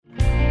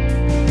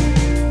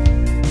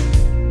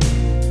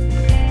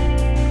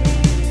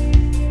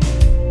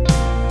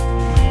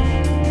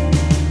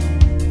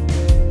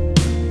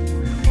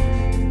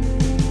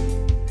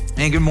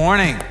Hey, good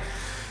morning.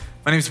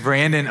 My name is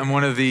Brandon. I'm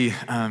one of the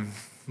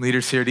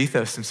leaders here at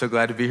Ethos. I'm so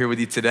glad to be here with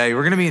you today.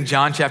 We're going to be in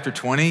John chapter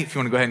 20. If you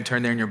want to go ahead and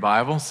turn there in your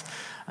Bibles,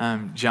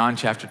 John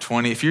chapter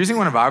 20. If you're using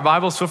one of our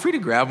Bibles, feel free to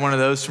grab one of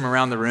those from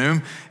around the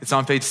room. It's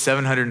on page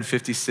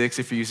 756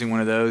 if you're using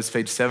one of those,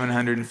 page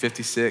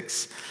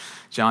 756,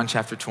 John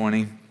chapter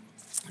 20.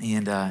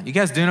 And you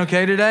guys doing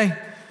okay today?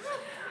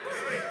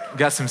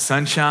 Got some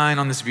sunshine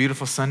on this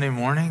beautiful Sunday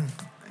morning.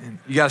 And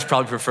you guys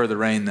probably prefer the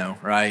rain though,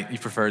 right? You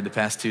preferred the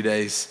past 2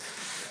 days.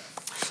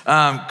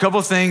 Couple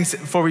of things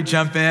before we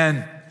jump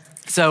in.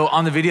 So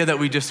on the video that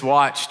we just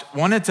watched,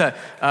 wanted to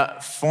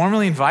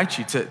formally invite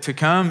you to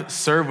come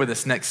serve with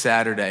us next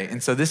Saturday.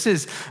 And so this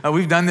is,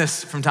 we've done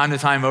this from time to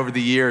time over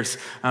the years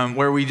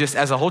where we just,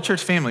 as a whole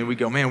church family, we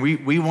go, man,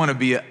 we want to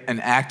be an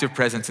active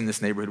presence in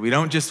this neighborhood. We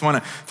don't just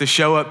want to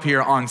show up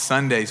here on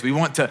Sundays. We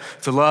want to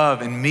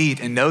love and meet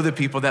and know the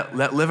people that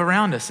live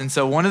around us. And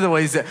so one of the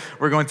ways that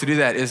we're going to do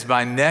that is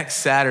by next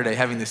Saturday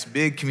having this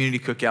big community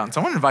cookout. And so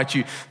I want to invite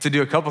you to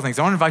do a couple of things.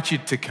 I want to invite you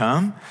to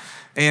come.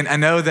 And I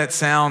know that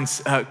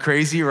sounds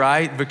crazy,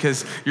 right?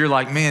 Because you're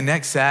like, man,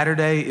 next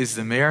Saturday is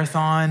the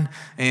marathon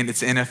and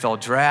it's NFL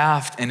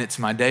draft and it's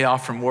my day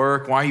off from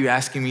work. Why are you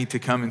asking me to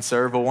come and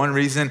serve? Well, one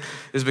reason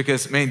is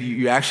because, man,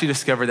 you actually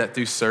discover that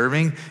through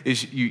serving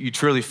is you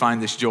truly find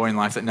this joy in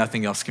life that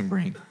nothing else can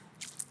bring.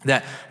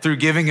 That through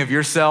giving of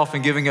yourself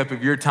and giving up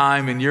of your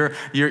time and your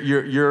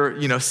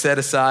set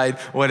aside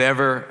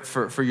whatever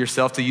for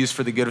yourself to use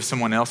for the good of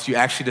someone else, you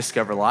actually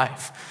discover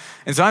life.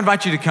 And so I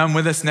invite you to come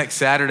with us next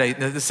Saturday.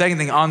 The second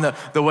thing, on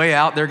the way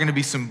out, there are gonna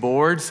be some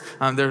boards.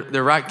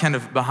 They're right kind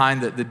of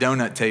behind the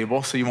donut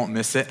table, so you won't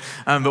miss it.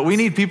 But we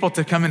need people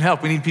to come and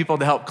help. We need people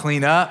to help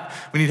clean up.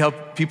 We need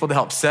people to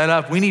help set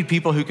up. We need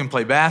people who can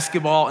play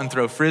basketball and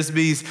throw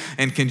frisbees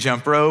and can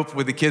jump rope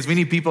with the kids. We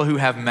need people who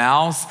have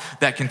mouths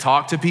that can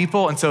talk to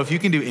people. And so if you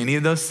can do any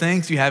of those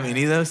things, you have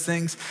any of those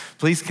things,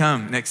 please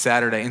come next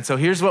Saturday. And so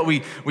here's what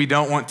we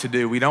don't want to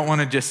do. We don't want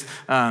to just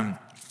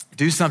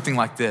do something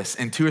like this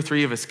and 2 or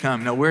 3 of us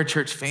come. No, we're a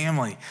church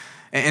family.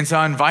 And so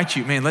I invite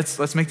you, man,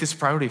 let's make this a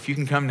priority. If you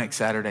can come next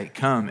Saturday,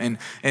 come.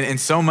 And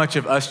so much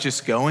of us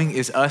just going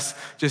is us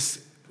just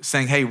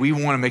saying, hey, we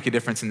want to make a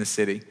difference in the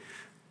city.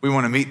 We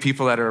want to meet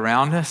people that are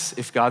around us.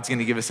 If God's going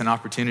to give us an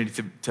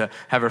opportunity to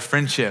have a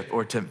friendship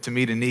or to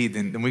meet a need,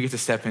 then we get to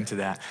step into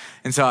that.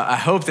 And so I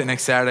hope that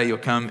next Saturday you'll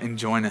come and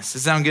join us.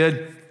 Does that sound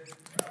good?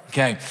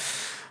 Okay.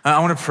 I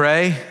want to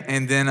pray,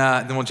 and then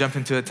we'll jump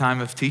into a time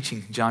of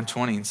teaching, John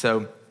 20. And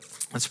so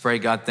let's pray.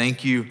 God,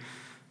 thank you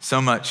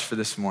so much for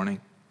this morning.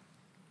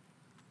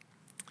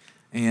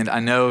 And I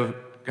know,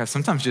 God,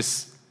 sometimes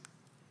just,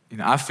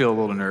 I feel a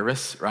little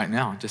nervous right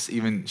now, just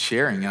even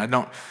sharing. I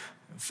don't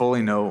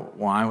fully know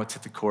why, what's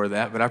at the core of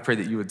that, but I pray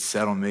that you would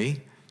settle me.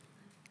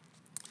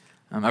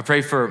 I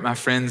pray for my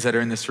friends that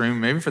are in this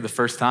room, maybe for the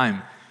first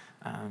time.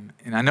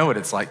 And I know what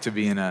it's like to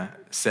be in a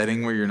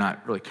setting where you're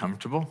not really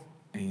comfortable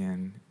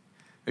and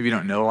maybe you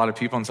don't know a lot of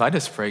people. And so I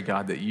just pray,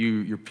 God, that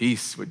your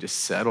peace would just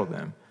settle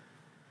them.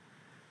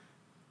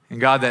 And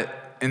God,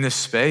 that in this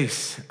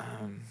space,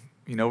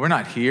 we're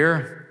not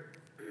here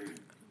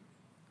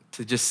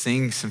to just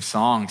sing some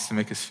songs to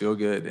make us feel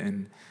good.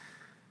 And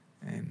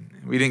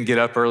we didn't get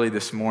up early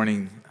this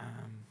morning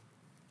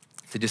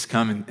to just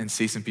come and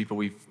see some people.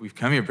 We've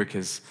come here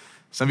because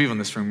some people in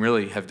this room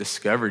really have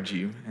discovered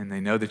you and they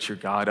know that you're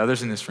God.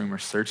 Others in this room are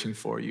searching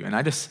for you. And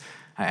I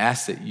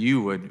ask that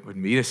you would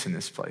meet us in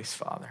this place,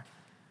 Father.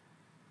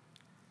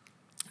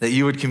 That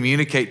you would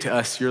communicate to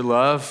us your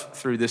love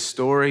through this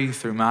story,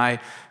 through my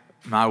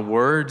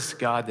words,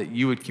 God, that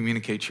you would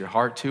communicate your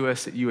heart to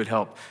us, that you would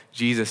help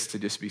Jesus to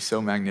just be so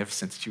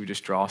magnificent that you would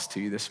just draw us to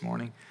you this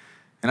morning.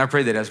 And I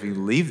pray that as we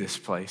leave this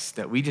place,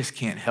 that we just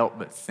can't help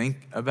but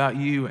think about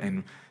you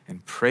and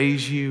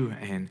praise you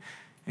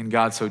and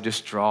God, so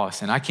just draw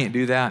us. And I can't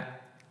do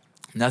that.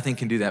 Nothing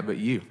can do that but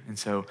you. And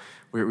so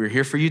we're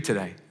here for you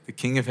today, the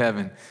King of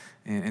heaven.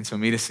 And so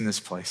meet us in this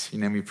place. In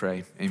your name we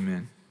pray,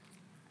 amen.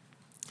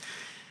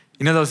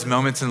 You know those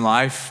moments in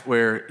life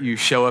where you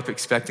show up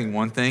expecting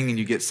one thing and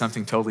you get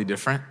something totally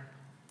different?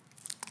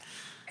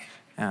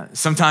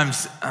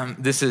 Sometimes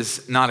this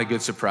is not a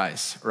good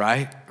surprise,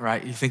 right?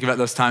 You think about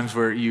those times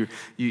where you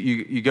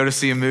go to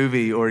see a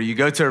movie or you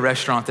go to a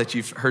restaurant that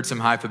you've heard some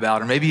hype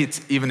about, or maybe it's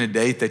even a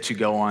date that you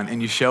go on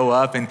and you show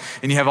up and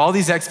you have all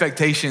these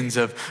expectations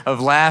of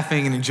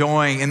laughing and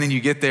enjoying, and then you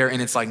get there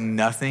and it's like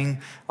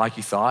nothing like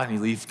you thought and you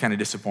leave kind of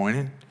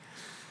disappointed.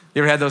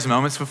 You ever had those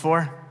moments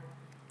before?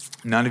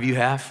 None of you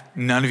have?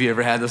 None of you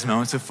ever had those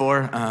moments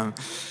before? I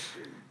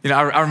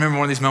remember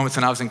one of these moments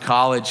when I was in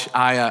college.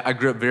 I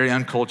grew up very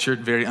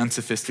uncultured, very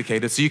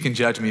unsophisticated. So you can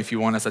judge me if you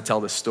want as I tell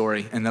this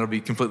story, and that'll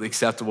be completely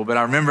acceptable. But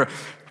I remember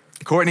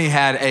Courtney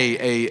had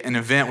an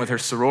event with her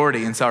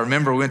sorority. And so I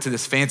remember we went to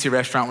this fancy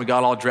restaurant. We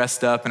got all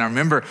dressed up. And I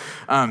remember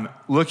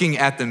looking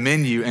at the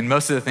menu, and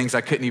most of the things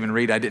I couldn't even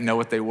read. I didn't know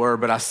what they were.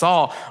 But I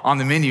saw on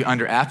the menu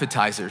under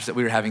appetizers that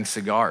we were having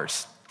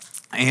cigars.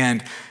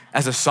 And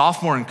as a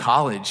sophomore in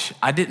college,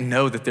 I didn't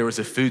know that there was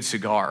a food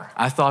cigar.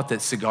 I thought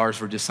that cigars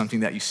were just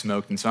something that you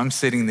smoked. And so I'm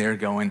sitting there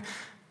going,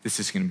 this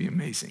is gonna be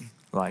amazing.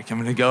 Like, I'm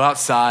gonna go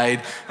outside,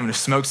 I'm gonna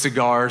smoke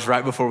cigars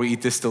right before we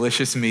eat this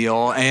delicious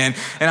meal. And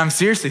I'm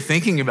seriously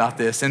thinking about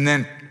this. And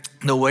then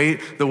the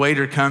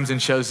waiter comes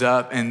and shows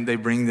up and they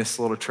bring this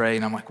little tray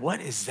and I'm like, what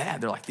is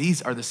that? They're like,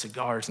 these are the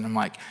cigars. And I'm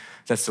like,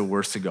 that's the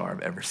worst cigar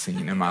I've ever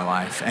seen in my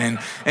life. And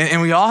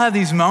we all have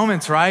these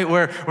moments, right?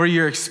 Where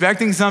you're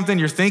expecting something,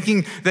 you're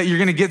thinking that you're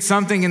gonna get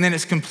something and then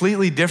it's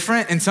completely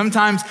different. And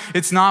sometimes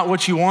it's not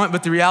what you want,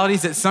 but the reality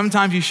is that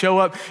sometimes you show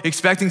up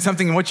expecting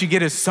something and what you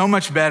get is so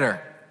much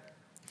better.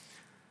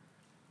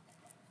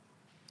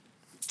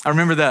 I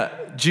remember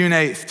that June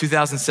 8th,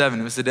 2007,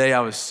 it was the day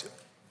I was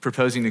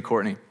proposing to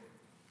Courtney.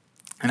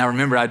 And I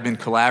remember I'd been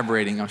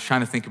collaborating. I was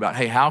trying to think about,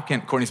 hey,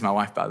 Courtney's my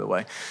wife, by the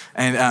way.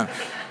 And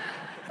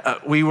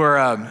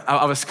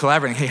I was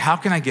collaborating, hey, how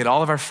can I get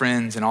all of our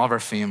friends and all of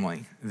our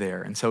family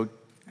there? And so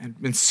I'd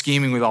been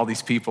scheming with all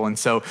these people. And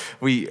so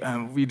we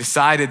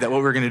decided that what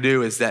we were gonna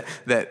do is that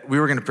we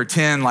were gonna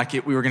pretend like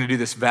we were gonna do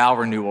this vow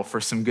renewal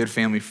for some good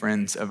family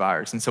friends of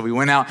ours. And so we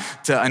went out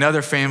to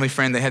another family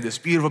friend. They had this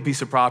beautiful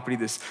piece of property,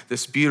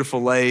 this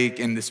beautiful lake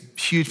and this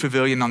huge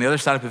pavilion. On the other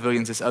side of the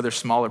pavilion is this other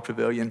smaller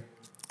pavilion.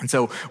 And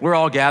so we're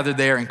all gathered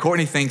there, and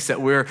Courtney thinks that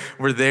we're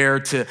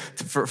there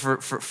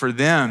for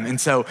them.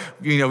 And so,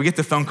 we get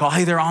the phone call,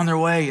 hey, they're on their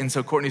way. And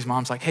so Courtney's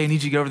mom's like, hey, I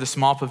need you to go over to the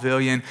small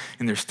pavilion,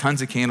 and there's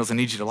tons of candles. I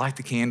need you to light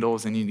the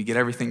candles, and you need to get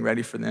everything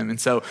ready for them. And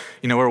so,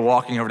 we're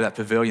walking over to that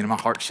pavilion, and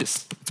my heart's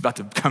it's about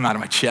to come out of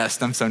my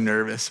chest. I'm so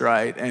nervous,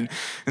 right? And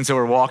so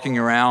we're walking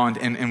around,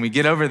 and we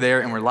get over there,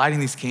 and we're lighting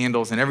these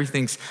candles, and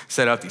everything's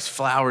set up, these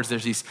flowers.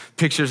 There's these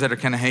pictures that are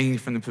kind of hanging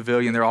from the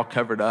pavilion. They're all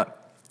covered up.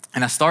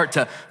 And I start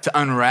to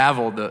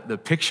unravel the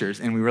pictures,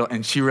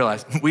 and she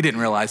realized, we didn't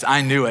realize,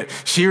 I knew it.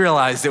 She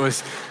realized it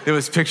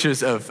was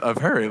pictures of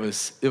her. It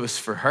was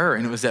for her,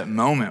 and it was that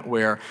moment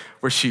where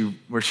she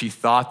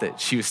thought that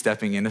she was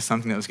stepping into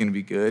something that was gonna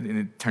be good, and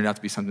it turned out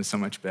to be something so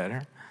much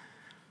better.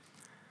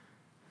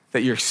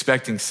 That you're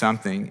expecting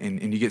something,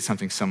 and you get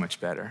something so much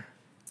better.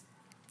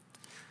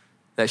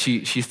 That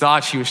she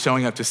thought she was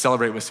showing up to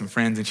celebrate with some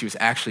friends, and she was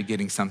actually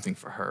getting something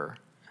for her.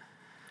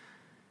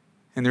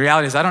 And the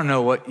reality is, I don't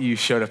know what you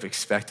showed up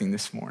expecting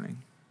this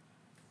morning.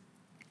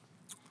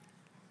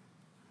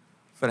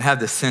 But I have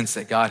the sense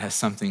that God has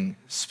something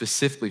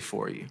specifically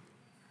for you.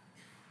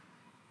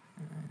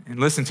 And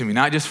listen to me,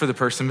 not just for the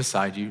person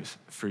beside you,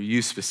 for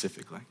you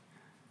specifically.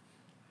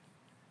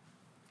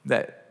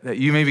 That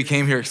you maybe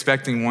came here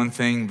expecting one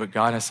thing, but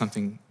God has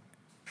something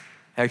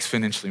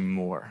exponentially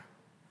more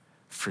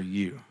for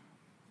you.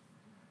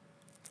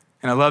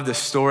 And I love the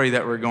story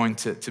that we're going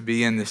to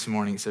be in this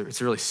morning. So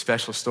it's a really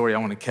special story. I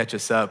want to catch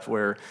us up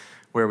where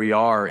we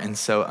are. And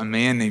so a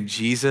man named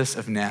Jesus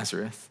of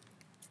Nazareth,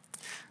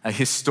 a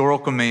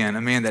historical man,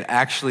 a man that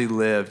actually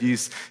lived.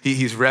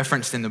 He's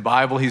referenced in the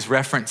Bible. He's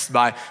referenced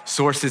by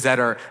sources that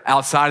are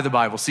outside of the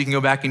Bible. So you can go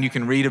back and you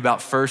can read about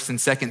 1st and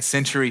 2nd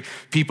century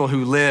people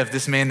who lived.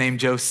 This man named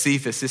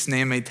Josephus, this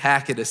man named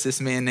Tacitus, this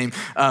man named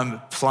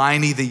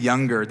Pliny the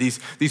Younger. These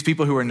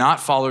people who were not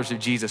followers of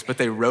Jesus, but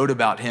they wrote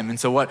about him. And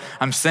so what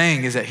I'm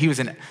saying is that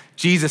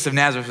Jesus of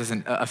Nazareth was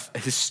a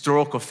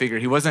historical figure.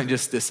 He wasn't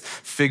just this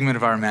figment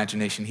of our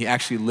imagination. He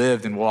actually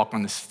lived and walked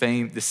on this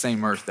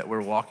same earth that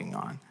we're walking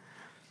on.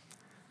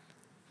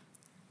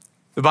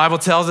 The Bible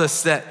tells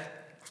us that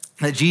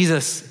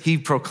Jesus, he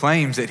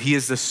proclaims that he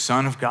is the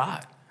Son of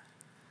God.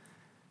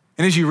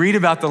 And as you read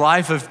about the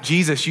life of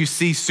Jesus, you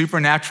see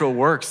supernatural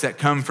works that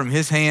come from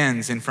his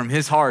hands and from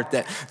his heart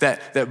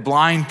that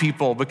blind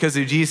people, because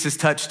of Jesus'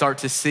 touch, start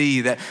to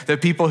see, that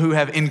people who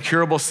have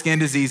incurable skin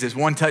diseases,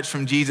 one touch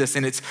from Jesus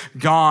and it's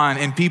gone,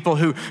 and people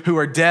who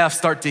are deaf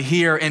start to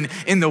hear. And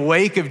in the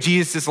wake of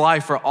Jesus'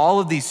 life are all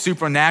of these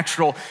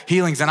supernatural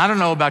healings. And I don't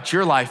know about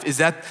your life. Is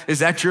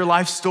that your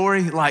life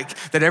story? Like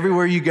that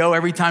everywhere you go,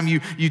 every time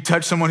you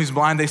touch someone who's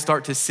blind, they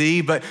start to see.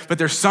 But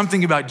there's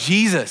something about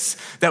Jesus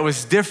that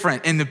was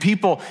different. And the people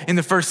in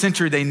the 1st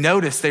century, they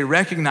noticed, they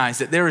recognized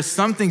that there is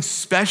something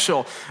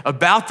special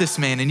about this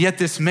man. And yet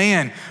this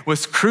man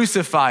was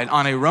crucified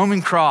on a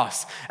Roman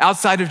cross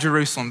outside of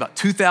Jerusalem about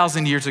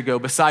 2,000 years ago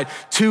beside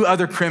 2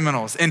 other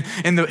criminals. And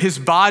his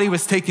body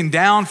was taken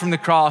down from the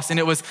cross and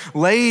it was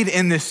laid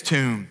in this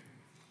tomb.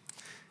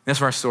 That's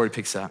where our story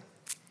picks up.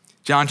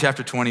 John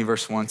chapter 20,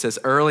 verse 1 says,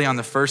 early on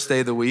the first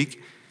day of the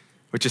week,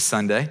 which is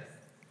Sunday,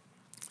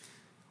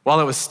 while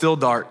it was still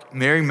dark,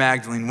 Mary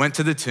Magdalene went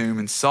to the tomb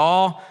and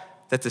saw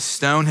that the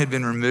stone had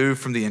been removed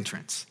from the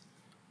entrance.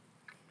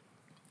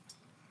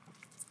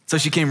 So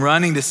she came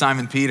running to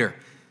Simon Peter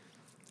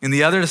and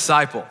the other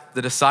disciple,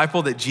 the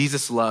disciple that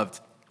Jesus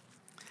loved.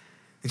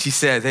 And she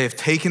said, they have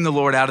taken the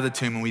Lord out of the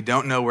tomb and we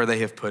don't know where they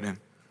have put him.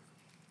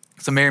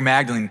 So Mary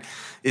Magdalene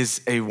is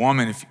a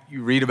woman, if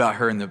you read about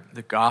her in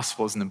the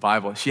Gospels in the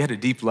Bible, she had a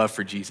deep love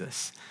for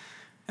Jesus.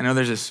 I know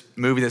there's this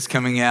movie that's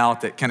coming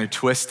out that kind of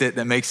twists it,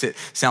 that makes it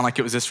sound like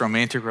it was this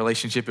romantic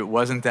relationship. It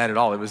wasn't that at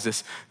all. It was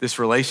this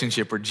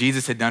relationship where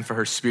Jesus had done for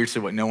her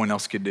spiritually what no one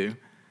else could do.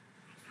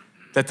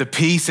 That the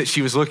peace that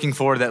she was looking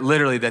for,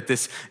 that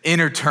this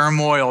inner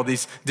turmoil,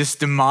 this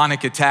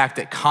demonic attack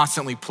that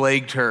constantly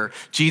plagued her,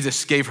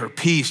 Jesus gave her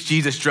peace.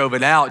 Jesus drove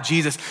it out.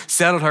 Jesus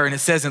settled her. And it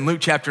says in Luke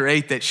chapter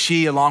 8 that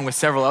she, along with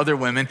several other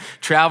women,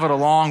 traveled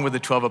along with the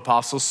 12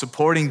 apostles,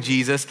 supporting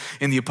Jesus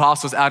and the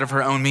apostles out of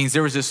her own means.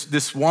 There was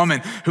this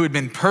woman who had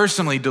been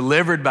personally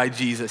delivered by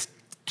Jesus.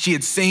 She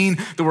had seen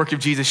the work of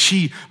Jesus.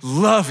 She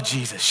loved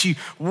Jesus. She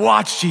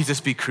watched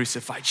Jesus be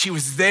crucified. She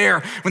was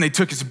there when they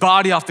took his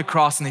body off the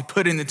cross and they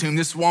put it in the tomb.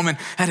 This woman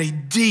had a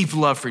deep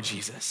love for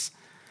Jesus.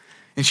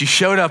 And she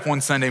showed up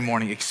one Sunday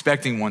morning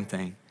expecting one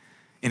thing,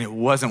 and it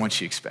wasn't what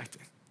she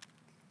expected.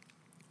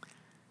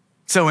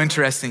 So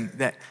interesting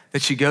that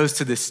she goes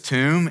to this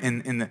tomb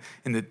and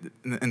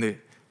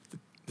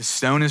the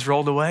stone is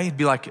rolled away. It'd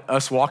be like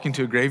us walking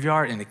to a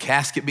graveyard and a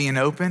casket being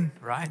open,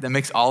 right? That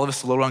makes all of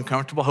us a little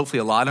uncomfortable, hopefully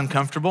a lot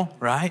uncomfortable,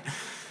 right?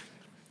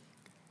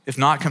 If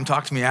not, come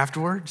talk to me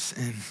afterwards.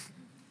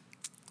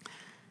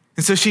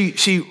 And so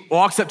she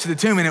walks up to the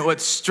tomb, and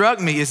what struck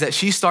me is that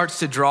she starts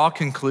to draw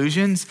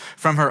conclusions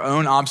from her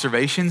own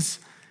observations,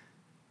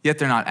 yet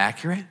they're not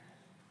accurate.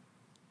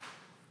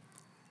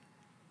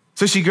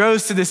 So she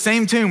goes to the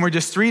same tomb where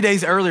just 3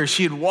 days earlier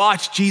she had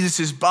watched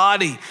Jesus'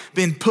 body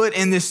been put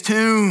in this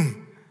tomb.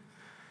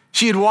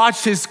 She had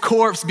watched his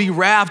corpse be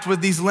wrapped with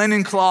these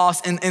linen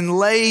cloths and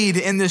laid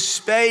in this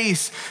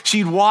space.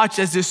 She'd watched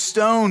as this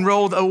stone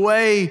rolled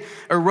away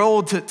or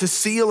rolled to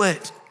seal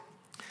it.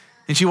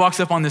 And she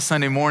walks up on this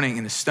Sunday morning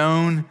and the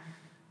stone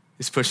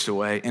is pushed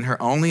away. And her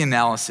only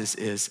analysis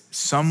is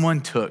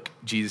someone took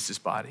Jesus'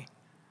 body.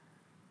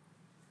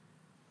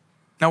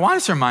 Now, why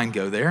does her mind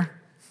go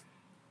there?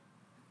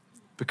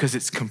 Because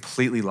it's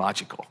completely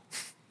logical.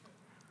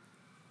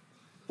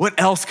 What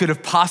else could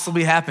have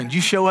possibly happened? You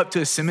show up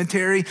to a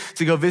cemetery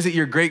to go visit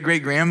your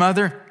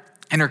great-great-grandmother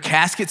and her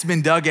casket's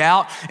been dug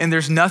out and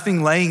there's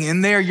nothing laying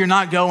in there. You're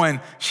not going,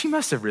 she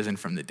must have risen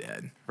from the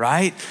dead,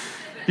 right?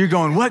 You're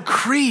going, what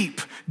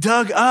creep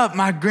dug up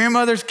my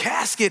grandmother's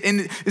casket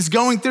and is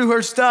going through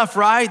her stuff,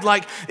 right?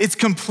 Like it's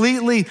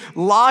completely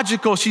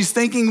logical. She's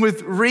thinking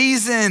with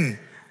reason.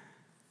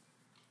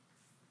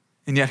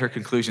 And yet her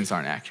conclusions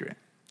aren't accurate.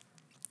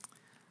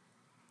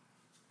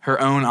 Her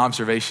own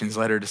observations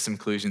led her to some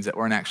conclusions that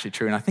weren't actually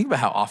true. And I think about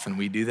how often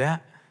we do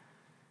that.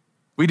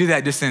 We do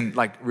that just in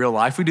like real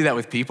life. We do that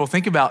with people.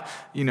 Think about,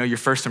 your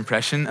first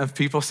impression of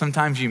people.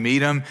 Sometimes you meet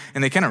them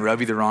and they kind of rub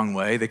you the wrong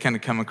way. They kind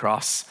of come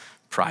across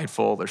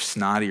prideful or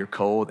snotty or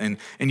cold. And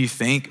you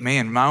think,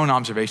 man, my own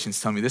observations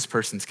tell me this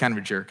person's kind of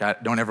a jerk. I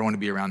don't ever want to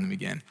be around them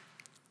again.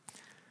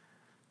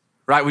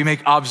 Right? We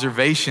make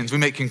observations, we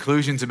make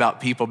conclusions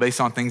about people based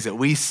on things that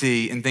we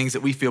see and things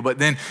that we feel. But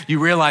then you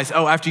realize,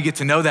 after you get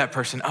to know that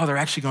person, they're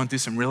actually going through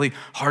some really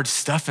hard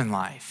stuff in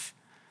life.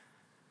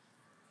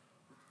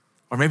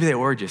 Or maybe they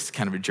were just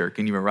kind of a jerk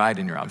and you were right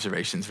in your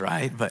observations,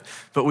 right? But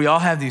we all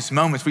have these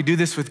moments. We do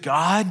this with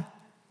God,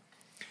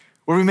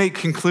 where we make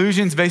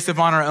conclusions based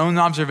upon our own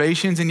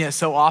observations, and yet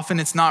so often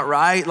it's not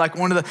right. Like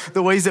one of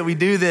the ways that we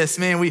do this,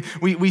 man,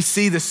 we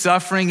see the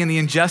suffering and the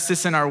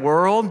injustice in our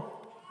world.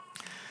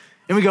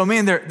 And we go,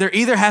 man, there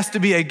either has to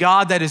be a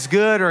God that is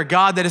good or a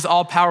God that is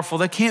all powerful.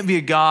 There can't be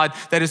a God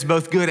that is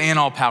both good and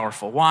all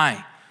powerful.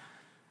 Why?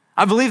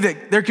 I believe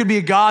that there could be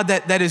a God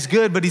that is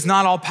good, but he's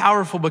not all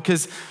powerful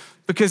because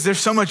there's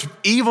so much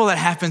evil that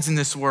happens in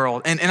this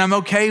world. And I'm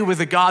okay with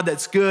a God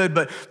that's good,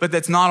 but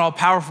that's not all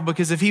powerful,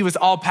 because if he was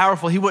all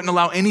powerful, he wouldn't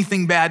allow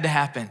anything bad to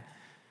happen.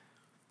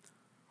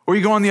 Or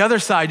you go on the other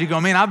side, you go,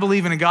 man, I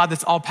believe in a God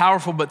that's all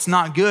powerful, but it's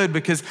not good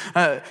because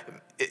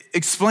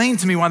explain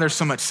to me why there's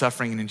so much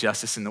suffering and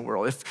injustice in the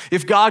world.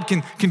 If God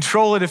can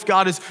control it, if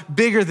God is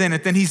bigger than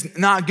it, then he's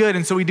not good.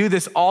 And so we do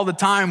this all the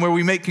time where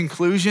we make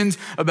conclusions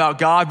about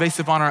God based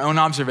upon our own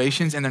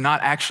observations and they're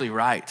not actually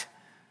right.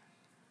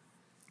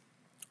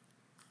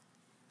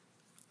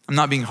 I'm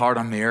not being hard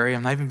on Mary.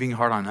 I'm not even being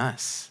hard on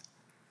us.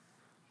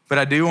 But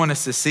I do want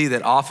us to see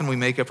that often we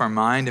make up our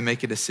mind and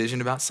make a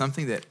decision about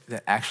something that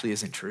actually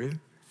isn't true.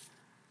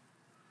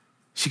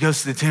 She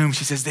goes to the tomb.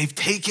 She says, they've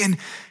taken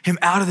him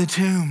out of the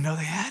tomb. No,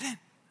 they hadn't.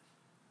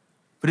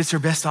 But it's her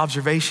best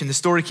observation. The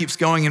story keeps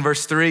going in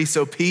verse 3.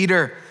 So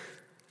Peter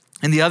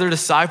and the other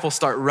disciple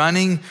start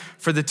running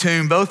for the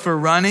tomb. Both were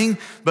running,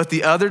 but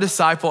the other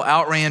disciple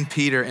outran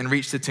Peter and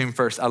reached the tomb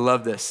first. I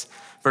love this.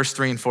 Verse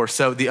 3 and 4.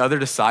 So the other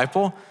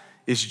disciple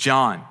is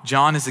John.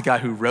 John is the guy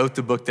who wrote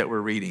the book that we're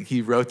reading.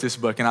 He wrote this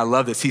book, and I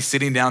love this. He's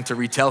sitting down to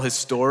retell his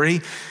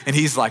story, and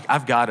he's like,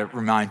 I've got to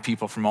remind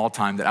people from all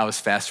time that I was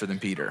faster than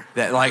Peter.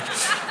 That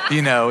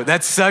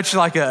that's such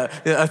like a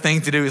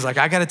thing to do. He's like,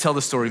 I got to tell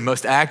the story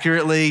most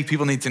accurately.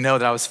 People need to know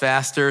that I was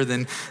faster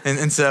than,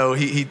 and so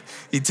he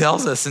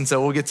tells us, and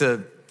so we'll get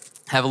to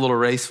have a little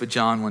race with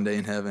John one day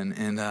in heaven.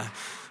 And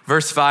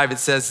verse 5, it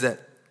says that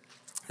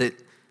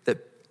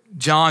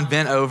John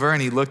bent over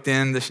and he looked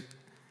in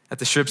at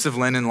the strips of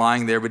linen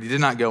lying there, but he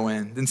did not go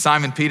in. Then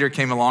Simon Peter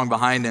came along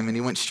behind him and he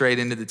went straight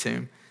into the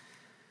tomb.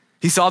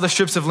 He saw the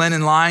strips of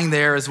linen lying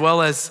there, as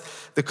well as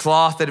the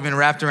cloth that had been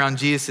wrapped around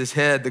Jesus'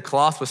 head. The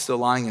cloth was still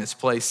lying in its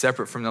place,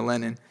 separate from the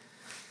linen.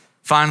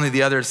 Finally,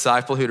 the other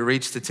disciple who had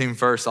reached the tomb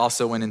first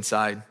also went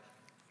inside,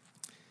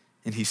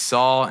 and he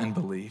saw and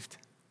believed.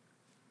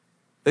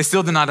 They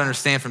still did not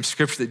understand from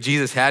Scripture that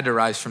Jesus had to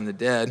rise from the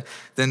dead.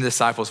 Then the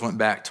disciples went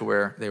back to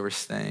where they were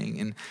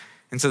staying.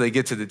 And so they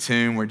get to the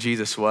tomb where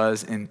Jesus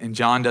was, and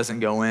John doesn't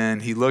go in.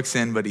 He looks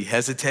in, but he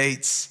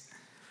hesitates.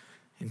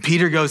 And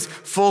Peter goes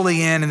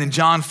fully in, and then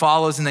John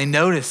follows, and they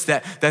notice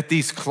that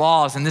these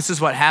claws, and this is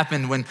what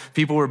happened when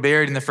people were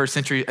buried in the first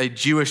century. A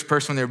Jewish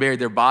person, when they were buried,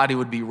 their body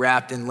would be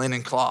wrapped in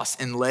linen cloths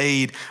and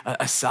laid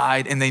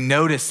aside. And they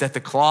notice that the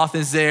cloth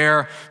is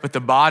there, but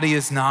the body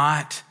is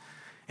not.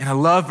 And I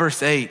love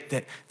verse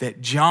 8,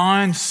 that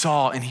John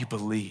saw and he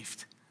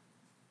believed.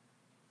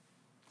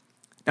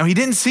 Now, he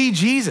didn't see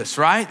Jesus,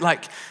 right?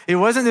 Like, it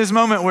wasn't this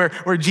moment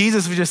where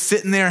Jesus was just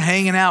sitting there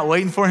hanging out,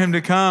 waiting for him to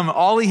come.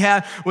 All he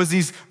had was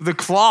the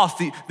cloth,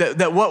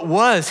 that what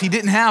was. He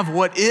didn't have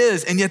what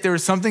is, and yet there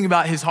was something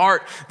about his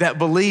heart that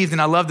believed.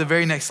 And I love the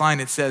very next line.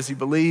 It says, he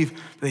believed,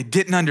 but they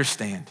didn't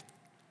understand.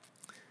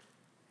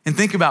 And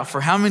think about,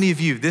 for how many of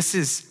you, this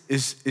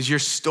is your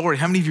story.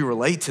 How many of you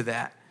relate to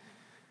that?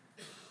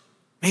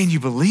 Man,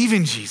 you believe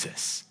in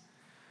Jesus.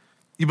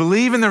 You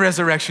believe in the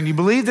resurrection. You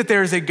believe that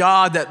there is a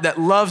God that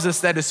loves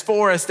us, that is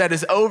for us, that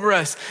is over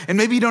us. And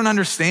maybe you don't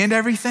understand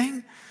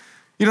everything.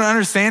 You don't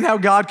understand how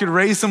God could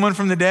raise someone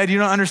from the dead. You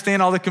don't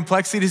understand all the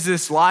complexities of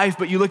this life,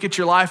 but you look at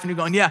your life and you're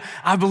going, yeah,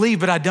 I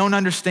believe, but I don't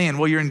understand.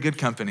 Well, you're in good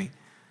company.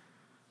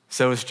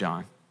 So is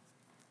John,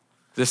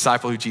 the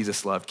disciple who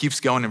Jesus loved.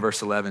 Keeps going in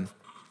verse 11.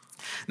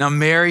 Now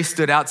Mary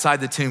stood outside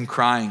the tomb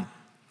crying.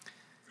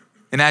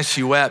 And as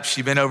she wept,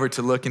 she bent over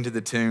to look into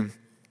the tomb.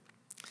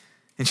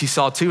 And she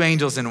saw two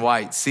angels in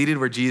white seated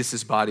where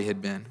Jesus' body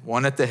had been,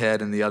 one at the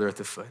head and the other at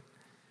the foot.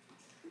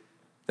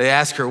 They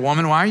asked her,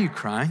 "Woman, why are you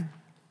crying?"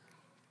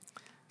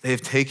 "They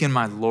have taken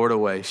my Lord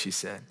away," she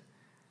said,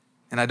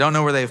 "and I don't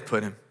know where they have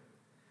put him."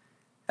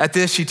 At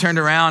this, she turned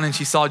around and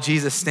she saw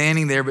Jesus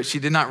standing there, but she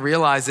did not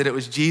realize that it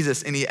was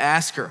Jesus. And he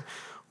asked her,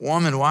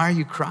 "Woman, why are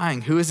you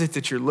crying? Who is it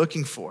that you're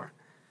looking for?"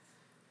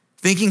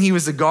 Thinking he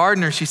was the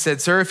gardener, she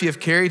said, "Sir, if you have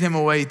carried him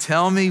away,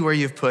 tell me where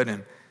you've put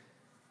him,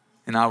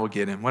 and I will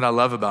get him." What I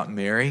love about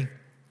Mary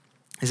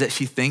is that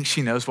she thinks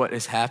she knows what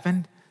has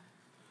happened,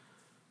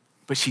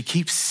 but she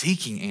keeps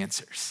seeking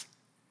answers.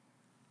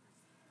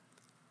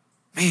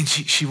 Man,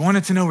 she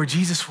wanted to know where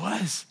Jesus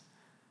was.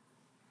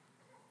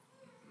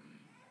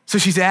 So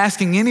she's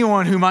asking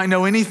anyone who might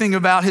know anything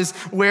about his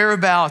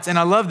whereabouts. And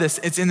I love this.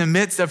 It's in the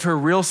midst of her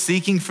real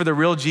seeking for the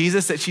real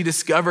Jesus that she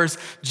discovers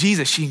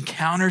Jesus. She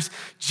encounters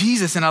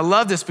Jesus. And I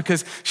love this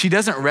because she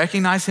doesn't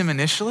recognize him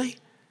initially.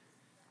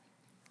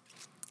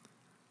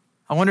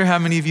 I wonder how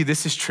many of you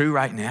this is true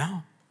right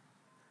now.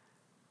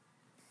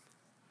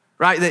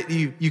 Right, that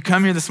you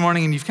come here this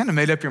morning and you've kind of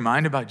made up your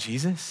mind about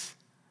Jesus.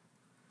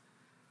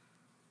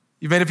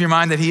 You've made up your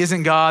mind that he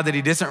isn't God, that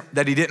he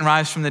didn't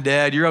rise from the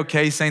dead. You're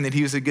okay saying that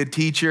he was a good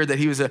teacher, that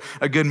he was a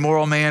good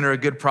moral man or a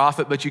good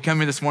prophet, but you come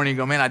here this morning and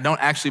go, man, I don't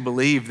actually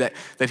believe that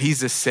he's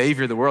the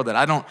savior of the world, that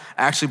I don't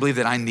actually believe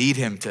that I need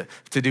him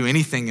to do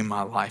anything in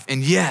my life.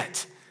 And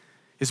yet,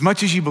 as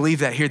much as you believe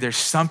that here, there's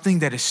something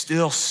that is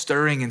still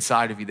stirring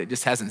inside of you that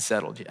just hasn't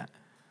settled yet.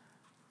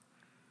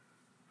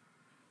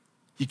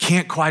 You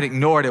can't quite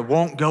ignore it. It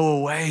won't go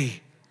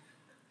away.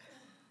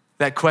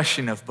 That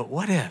question of, but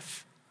what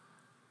if?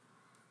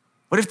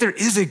 What if there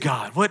is a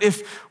God? What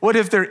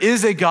if there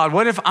is a God?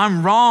 What if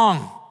I'm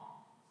wrong?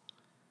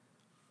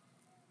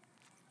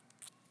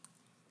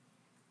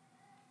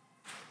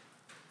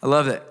 I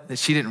love that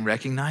she didn't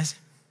recognize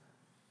him.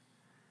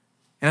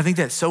 And I think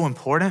that's so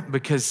important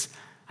because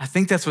I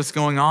think that's what's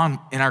going on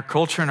in our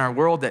culture, in our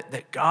world,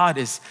 that God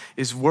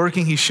is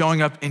working. He's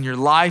showing up in your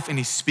life and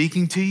he's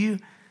speaking to you.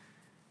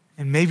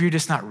 And maybe you're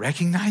just not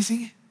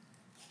recognizing it.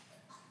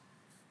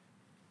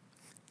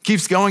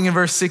 Keeps going in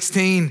verse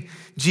 16.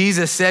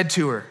 Jesus said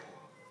to her,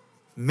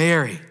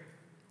 "Mary."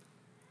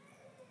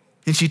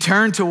 And she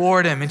turned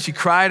toward him and she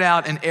cried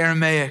out in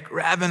Aramaic,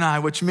 "Rabboni,"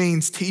 which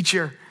means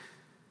teacher.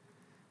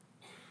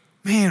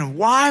 Man,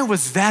 why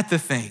was that the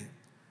thing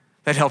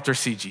that helped her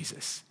see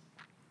Jesus?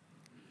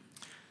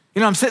 You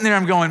know, I'm sitting there,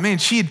 I'm going, man,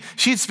 she'd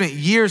spent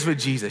years with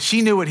Jesus.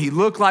 She knew what he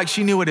looked like.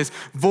 She knew what his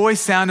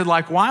voice sounded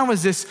like. Why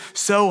was this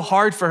so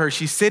hard for her?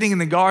 She's sitting in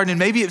the garden, and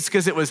maybe it's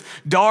because it was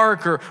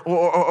dark or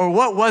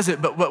what was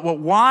it? But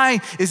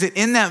why is it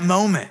in that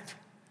moment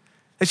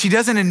that she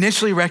doesn't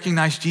initially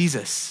recognize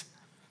Jesus?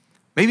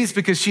 Maybe it's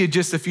because she had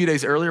just a few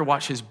days earlier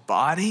watched his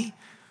body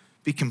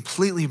be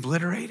completely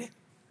obliterated,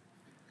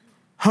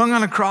 hung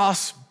on a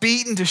cross,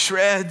 beaten to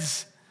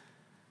shreds.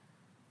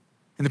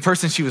 And the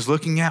person she was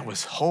looking at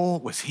was whole,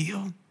 was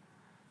healed.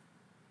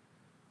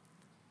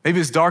 Maybe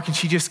it was dark and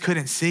she just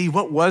couldn't see.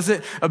 What was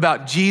it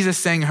about Jesus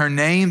saying her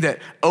name that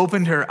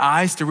opened her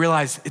eyes to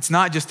realize it's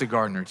not just a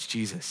gardener, it's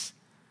Jesus?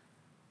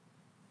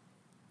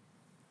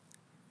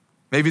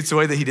 Maybe it's the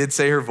way that he did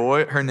say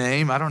her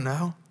name, I don't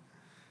know.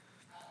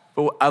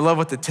 But I love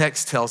what the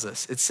text tells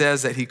us. It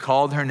says that he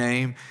called her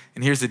name,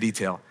 and here's the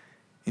detail,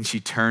 and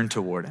she turned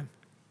toward him.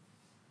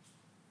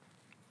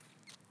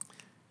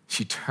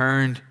 She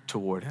turned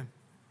toward him.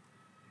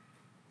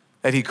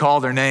 that he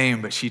called her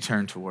name, but she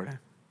turned toward him.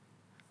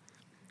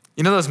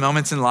 You know those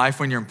moments in life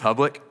when you're in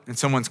public and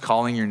someone's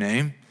calling your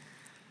name?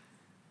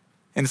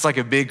 And it's like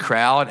a big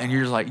crowd and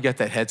you're like, you got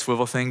that head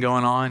swivel thing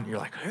going on. You're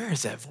like, where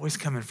is that voice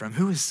coming from?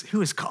 Who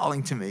is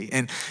calling to me?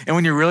 And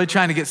when you're really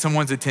trying to get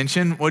someone's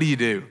attention, what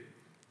do?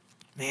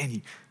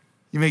 Man,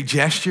 you make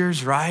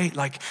gestures, right?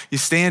 Like you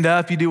stand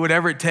up, you do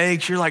whatever it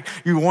takes. You're like,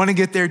 you want to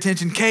get their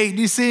attention. Kate,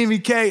 do you see me?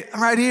 Kate,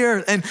 I'm right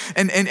here.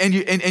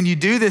 And you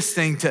do this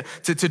thing to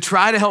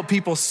try to help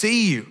people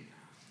see you.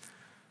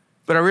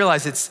 But I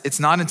realize it's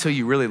not until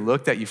you really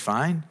look that you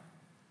find.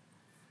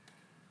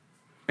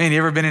 Man, you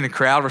ever been in a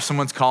crowd where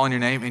someone's calling your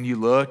name and you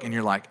look and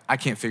you're like, I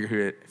can't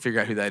figure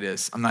out who that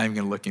is. I'm not even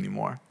gonna look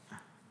anymore.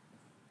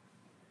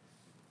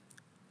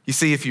 You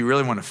see, if you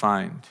really want to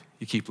find,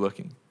 you keep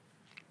looking.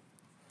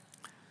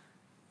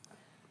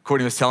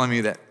 Courtney was telling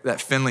me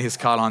that Finley has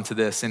caught on to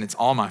this, and it's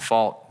all my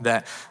fault.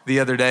 That the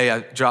other day,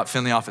 I dropped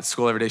Finley off at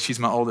school every day. She's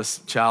my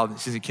oldest child.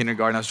 She's in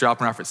kindergarten. I was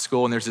dropping her off at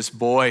school, and there's this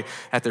boy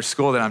at their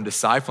school that I'm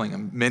discipling,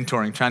 I'm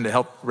mentoring, trying to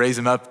help raise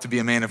him up to be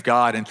a man of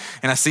God. And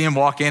I see him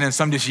walk in, and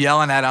so I'm just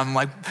yelling at him. I'm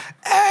like,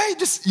 hey,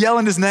 just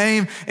yelling his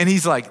name. And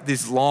he's like,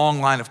 this long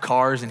line of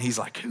cars, and he's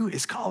like, who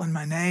is calling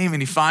my name?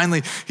 And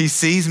he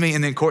sees me,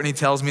 and then Courtney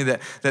tells me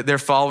that they're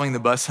following the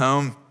bus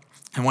home.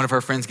 And one of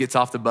her friends gets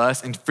off the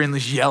bus and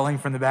Finley's yelling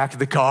from the back of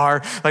the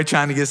car, like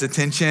trying to get his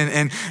attention.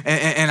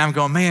 And I'm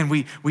going, man,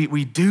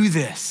 we do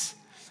this.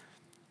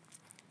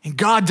 And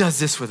God does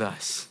this with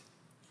us.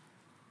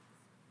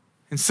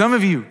 And some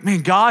of you,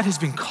 man, God has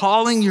been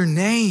calling your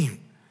name.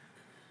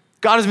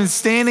 God has been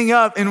standing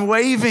up and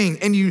waving,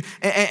 and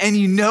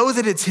you know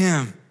that it's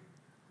him.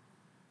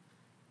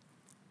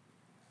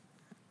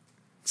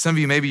 Some of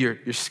you, maybe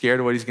you're scared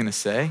of what he's gonna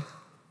say.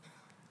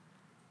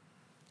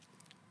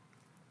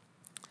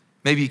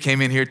 Maybe you came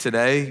in here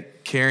today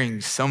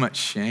carrying so much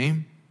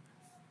shame,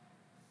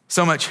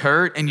 so much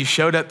hurt, and you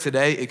showed up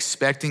today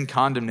expecting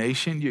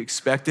condemnation. You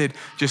expected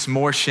just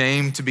more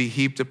shame to be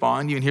heaped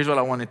upon you. And here's what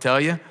I want to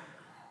tell you.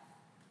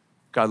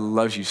 God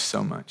loves you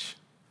so much.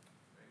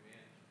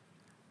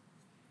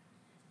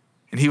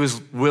 And he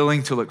was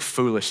willing to look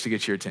foolish to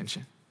get your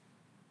attention.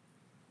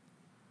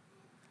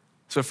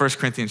 So 1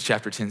 Corinthians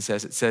chapter 10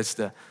 says, it says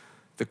the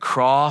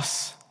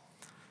cross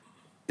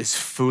is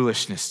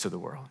foolishness to the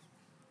world.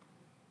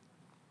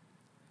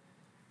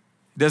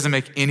 It doesn't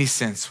make any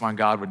sense why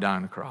God would die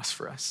on the cross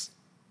for us.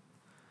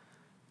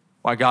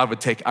 Why God would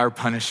take our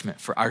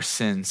punishment for our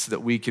sins so that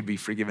we could be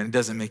forgiven. It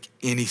doesn't make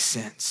any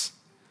sense.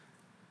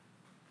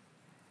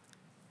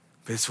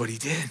 But it's what he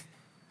did.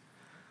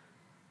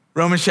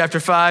 Romans chapter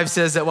 5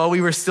 says that while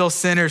we were still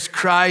sinners,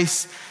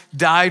 Christ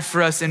died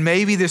for us. And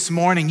maybe this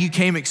morning you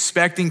came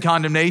expecting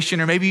condemnation,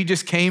 or maybe you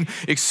just came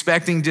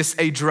expecting just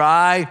a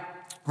dry,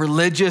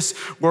 religious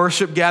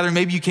worship gathering.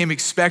 Maybe you came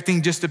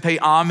expecting just to pay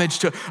homage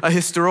to a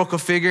historical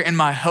figure. And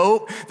my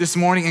hope this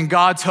morning, and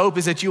God's hope,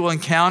 is that you will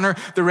encounter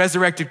the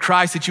resurrected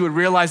Christ, that you would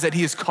realize that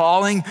he is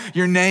calling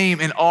your name,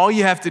 and all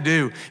you have to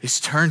do is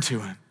turn to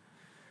him.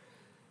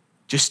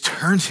 Just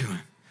turn to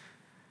him.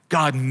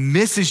 God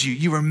misses you.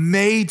 You were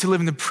made to live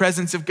in the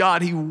presence of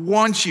God. He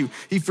wants you.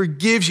 He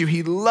forgives you.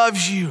 He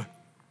loves you.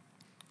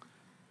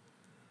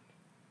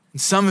 And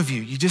some of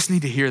you just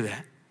need to hear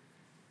that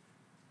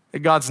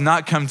God's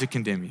not come to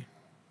condemn you.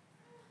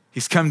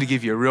 He's come to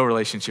give you a real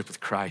relationship with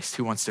Christ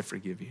who wants to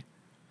forgive you.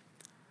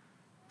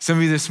 Some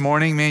of you this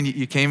morning, man,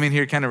 you came in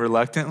here kind of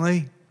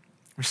reluctantly.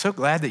 We're so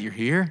glad that you're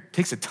here. It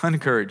takes a ton of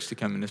courage to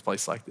come in this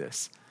place like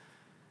this,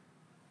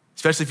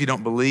 especially if you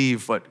don't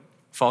believe what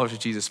followers of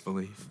Jesus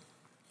believe.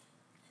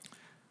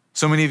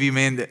 So many of you,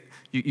 man, that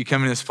you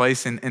come into this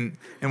place and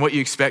what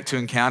you expect to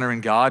encounter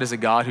in God is a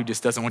God who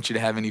just doesn't want you to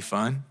have any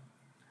fun.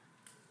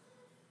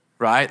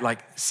 Right?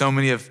 Like so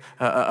many of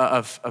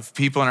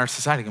people in our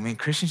society,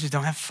 Christians just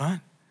don't have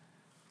fun.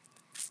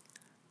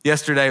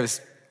 Yesterday I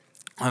was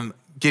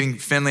getting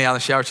Finley out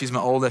of the shower. She's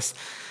my oldest.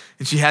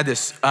 And she had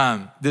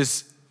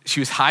she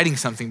was hiding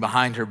something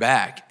behind her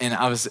back. And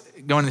I was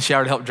going in the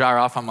shower to help dry her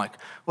off. I'm like,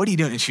 what are you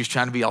doing? And she was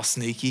trying to be all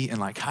sneaky and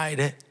like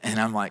hide it. And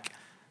I'm like,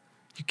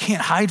 you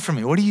can't hide from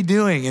me. What are you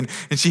doing? And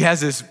she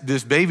has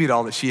this baby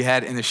doll that she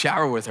had in the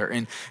shower with her.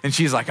 And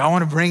she's like, I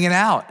want to bring it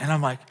out. And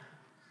I'm like,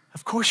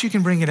 of course you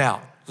can bring it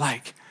out.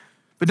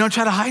 But don't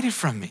try to hide it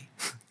from me.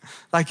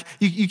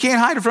 You can't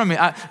hide it from me.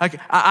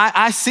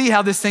 I see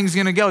how this thing's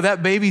gonna go.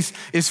 That baby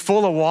is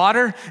full of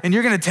water, and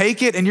you're gonna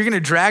take it and you're gonna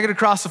drag it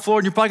across the floor,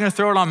 and you're probably gonna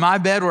throw it on my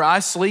bed where I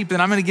sleep,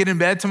 and I'm gonna get in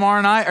bed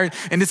tomorrow night,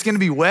 and it's gonna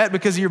be wet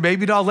because of your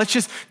baby doll. Let's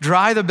just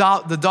dry the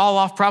doll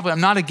off properly.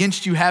 I'm not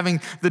against you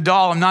having the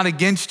doll. I'm not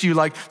against you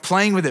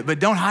playing with it, but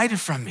don't hide it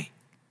from me.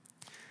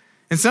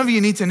 And some of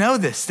you need to know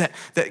this,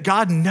 that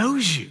God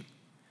knows you.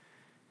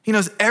 He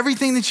knows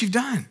everything that you've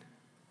done.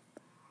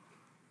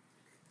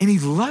 And he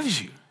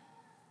loves you.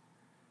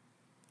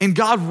 And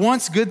God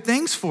wants good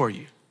things for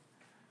you.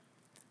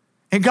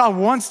 And God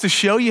wants to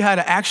show you how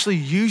to actually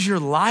use your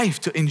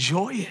life to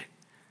enjoy it.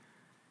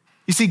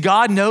 You see,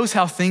 God knows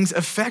how things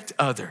affect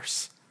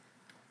others.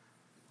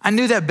 I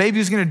knew that baby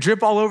was gonna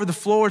drip all over the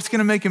floor. It's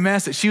gonna make a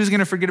mess, that she was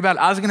gonna forget about it.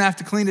 I was gonna have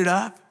to clean it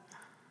up.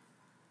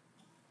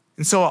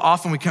 And so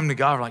often we come to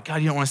God, we're like,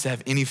 God, you don't want us to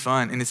have any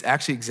fun. And it's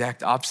actually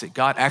exact opposite.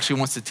 God actually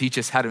wants to teach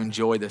us how to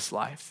enjoy this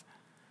life.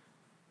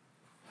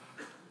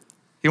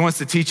 He wants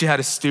to teach you how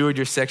to steward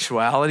your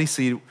sexuality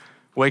so you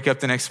wake up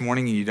the next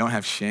morning and you don't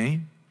have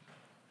shame.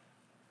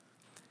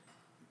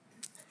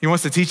 He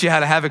wants to teach you how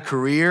to have a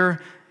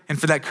career and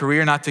for that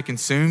career not to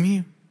consume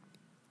you.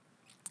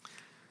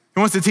 He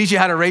wants to teach you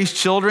how to raise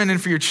children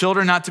and for your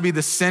children not to be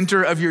the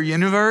center of your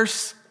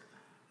universe.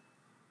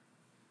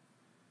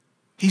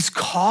 He's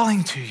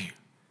calling to you.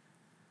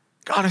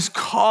 God is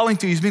calling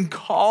to you. He's been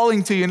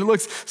calling to you. And it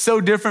looks so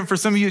different for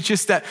some of you. It's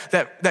just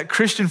that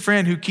Christian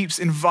friend who keeps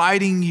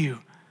inviting you.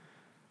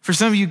 For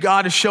some of you,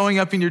 God is showing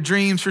up in your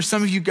dreams. For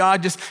some of you,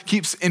 God just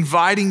keeps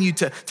inviting you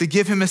to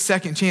give him a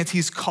second chance.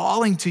 He's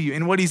calling to you.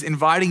 And what he's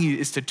inviting you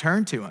is to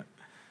turn to him.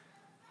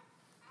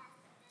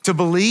 To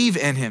believe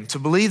in him, to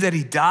believe that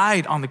he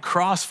died on the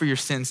cross for your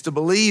sins, to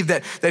believe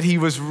that he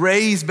was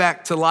raised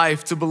back to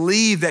life, to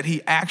believe that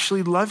he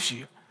actually loves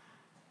you.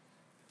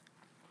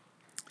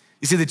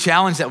 You see, the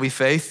challenge that we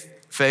face,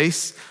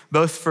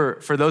 both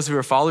for those who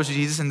are followers of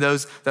Jesus and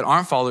those that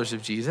aren't followers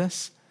of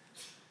Jesus,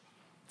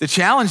 the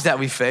challenge that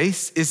we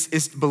face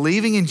is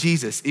believing in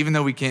Jesus even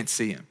though we can't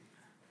see him.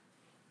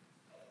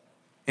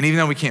 And even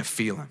though we can't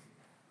feel him.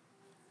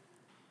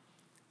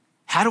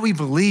 How do we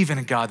believe in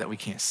a God that we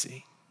can't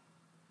see?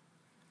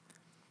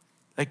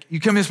 Like you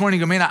come this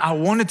morning and go, man, I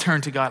want to turn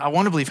to God. I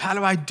want to believe. How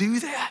do I do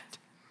that?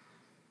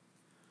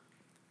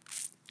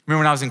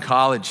 Remember when I was in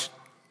college,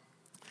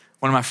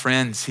 one of my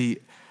friends, he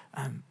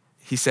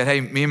said, hey,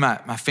 me and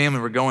my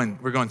family, we're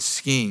going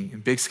skiing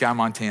in Big Sky,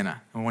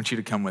 Montana. I want you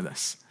to come with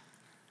us.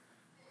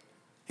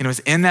 And it was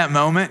in that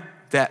moment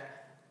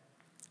that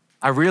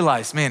I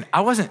realized, man, I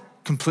wasn't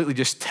completely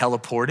just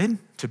teleported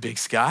to Big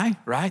Sky,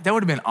 right? That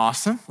would have been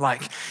awesome.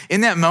 Like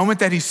in that moment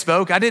that he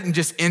spoke, I didn't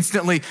just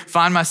instantly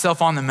find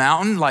myself on the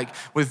mountain, like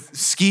with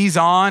skis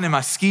on and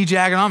my ski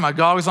jacket on, my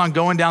goggles on,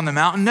 going down the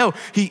mountain. No,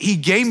 he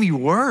gave me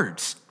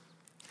words.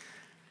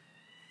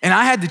 And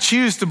I had to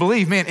choose to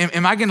believe, man,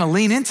 am I gonna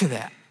lean into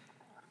that?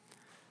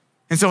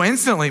 And so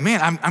instantly,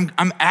 man,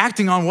 I'm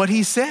acting on what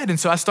he said. And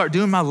so I start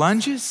doing my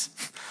lunges,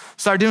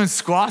 start doing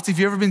squats. If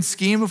you've ever been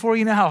skiing before,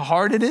 you know how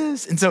hard it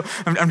is. And so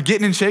I'm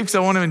getting in shape,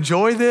 so I want to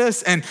enjoy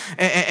this. And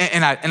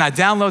I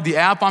download the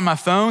app on my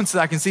phone so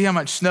that I can see how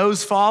much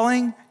snow's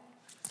falling.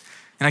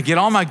 And I get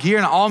all my gear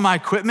and all my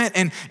equipment,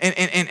 and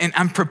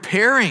I'm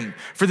preparing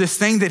for this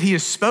thing that he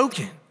has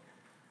spoken.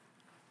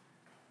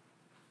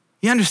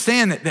 You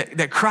understand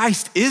that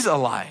Christ is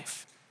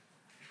alive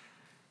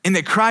and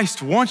that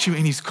Christ wants you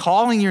and he's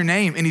calling your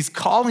name and he's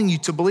calling you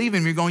to believe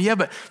in him. You're going, yeah,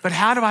 but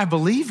how do I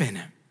believe in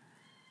him?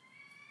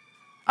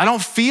 I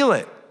don't feel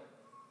it.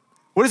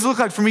 What does it look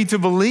like for me to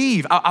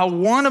believe? I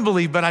want to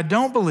believe, but I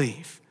don't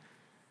believe.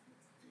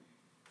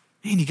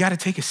 Man, you got to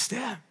take a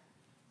step.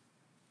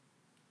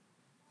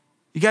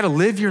 You got to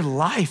live your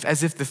life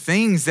as if the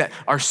things that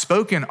are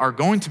spoken are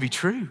going to be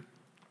true.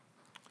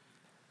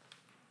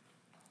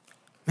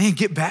 Man,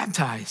 get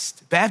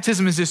baptized.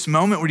 Baptism is this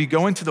moment where you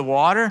go into the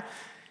water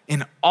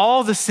and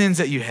all the sins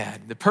that you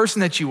had, the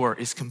person that you were,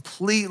 is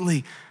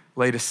completely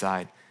laid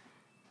aside.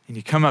 And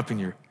you come up and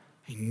you're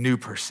a new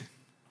person.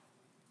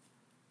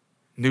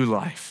 New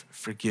life,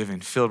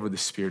 forgiven, filled with the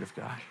Spirit of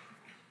God.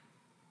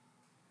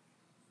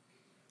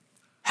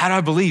 How do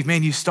I believe?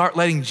 Man, you start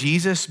letting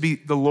Jesus be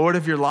the Lord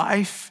of your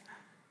life.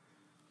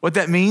 What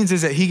that means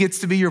is that he gets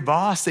to be your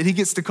boss, that he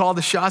gets to call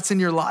the shots in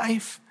your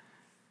life.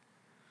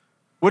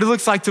 What it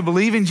looks like to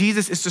believe in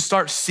Jesus is to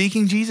start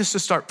seeking Jesus, to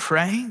start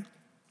praying,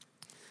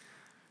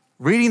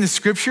 reading the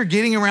scripture,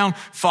 getting around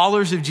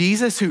followers of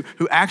Jesus who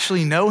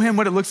actually know him.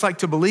 What it looks like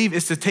to believe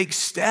is to take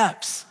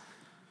steps.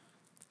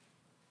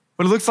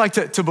 What it looks like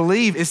to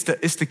believe is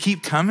to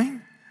keep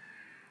coming,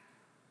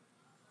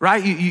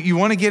 right? You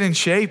want to get in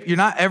shape. You're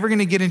not ever going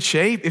to get in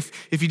shape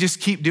if you just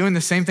keep doing the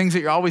same things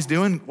that you're always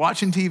doing,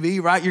 watching TV,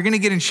 right? You're going to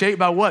get in shape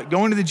by what?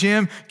 Going to the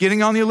gym,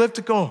 getting on the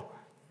elliptical,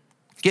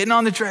 getting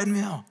on the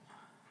treadmill.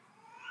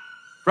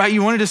 Right?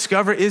 You want to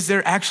discover, is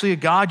there actually a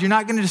God? You're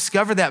not going to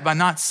discover that by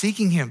not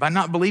seeking him, by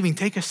not believing.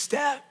 Take a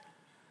step.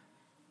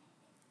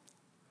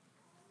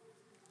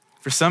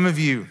 For some of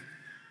you,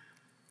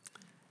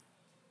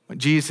 what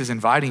Jesus is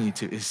inviting you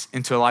to is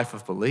into a life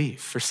of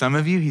belief. For some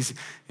of you, he's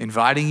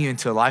inviting you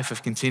into a life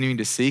of continuing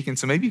to seek. And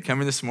so maybe you come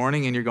here this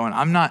morning and you're going,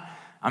 I'm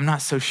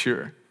not so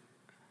sure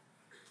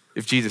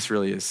if Jesus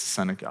really is the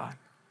Son of God.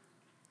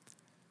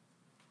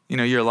 You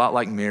know, you're a lot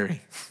like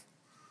Mary.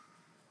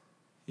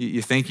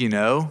 You think you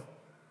know.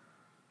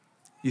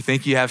 You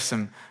think you have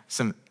some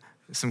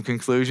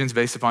conclusions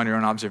based upon your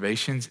own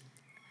observations,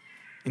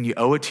 and you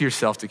owe it to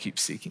yourself to keep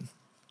seeking.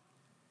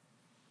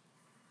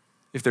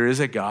 If there is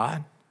a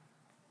God,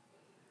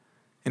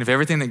 and if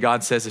everything that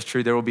God says is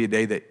true, there will be a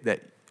day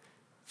that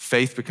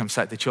faith becomes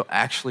sight, that you'll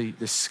actually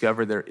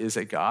discover there is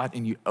a God,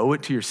 and you owe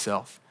it to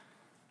yourself.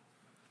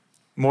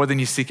 More than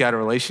you seek out a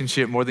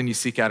relationship, more than you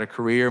seek out a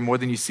career, more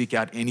than you seek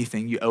out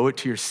anything, you owe it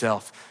to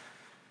yourself.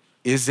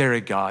 Is there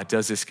a God?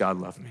 Does this God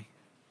love me?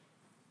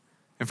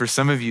 And for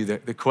some of you,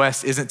 the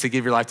quest isn't to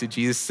give your life to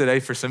Jesus today.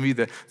 For some of you,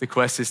 the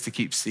quest is to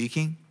keep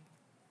seeking.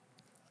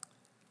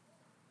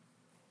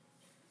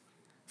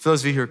 For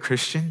those of you who are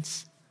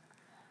Christians,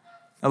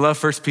 I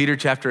love 1 Peter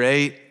chapter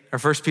 8, or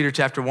 1 Peter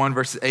chapter 1,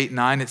 verses 8 and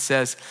 9. It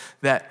says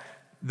that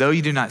though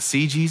you do not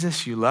see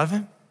Jesus, you love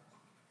him.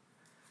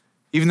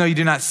 Even though you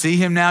do not see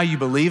him now, you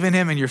believe in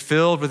him and you're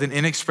filled with an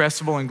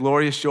inexpressible and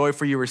glorious joy,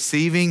 for you're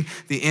receiving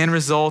the end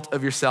result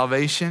of your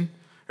salvation,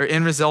 or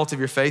end result of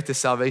your faith, the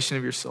salvation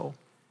of your soul.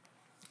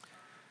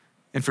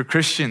 And for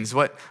Christians,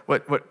 what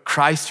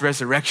Christ's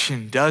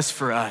resurrection does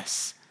for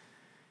us,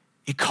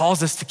 it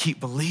calls us to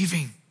keep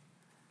believing.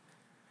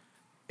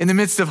 In the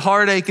midst of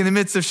heartache, in the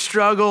midst of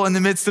struggle, in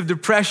the midst of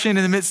depression,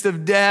 in the midst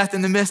of death,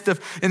 in the midst of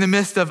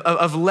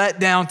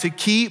letdown, to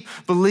keep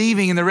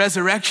believing in the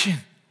resurrection.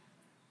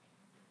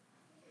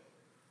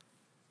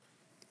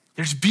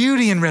 There's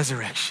beauty in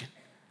resurrection.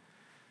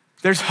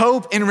 There's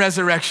hope in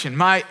resurrection.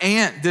 My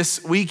aunt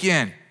this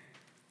weekend,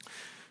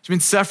 she's been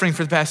suffering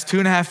for the past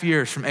 2.5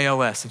 years from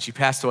ALS, and she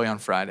passed away on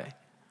Friday.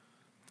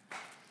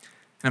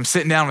 And I'm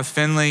sitting down with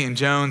Finley and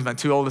Jones, my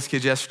 2 oldest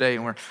kids, yesterday,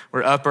 and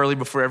we're up early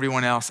before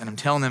everyone else, and I'm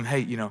telling them, hey,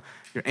 your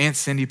Aunt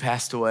Cindy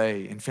passed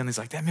away. And Finley's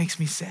like, that makes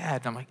me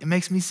sad. And I'm like, it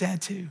makes me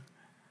sad too.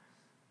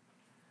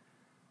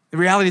 The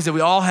reality is that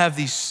we all have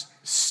these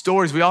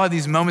stories, we all have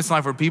these moments in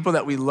life where people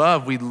that we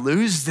love, we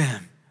lose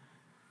them.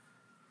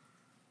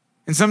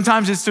 And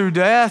sometimes it's through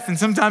death, and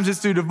sometimes it's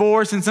through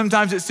divorce, and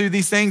sometimes it's through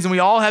these things, and we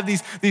all have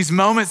these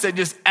moments that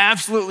just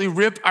absolutely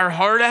rip our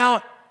heart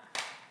out.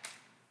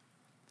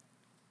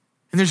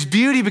 And there's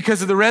beauty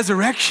because of the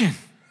resurrection.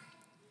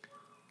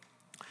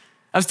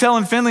 I was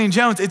telling Finley and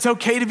Jones, it's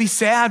okay to be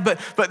sad, but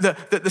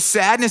the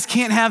sadness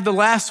can't have the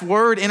last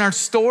word in our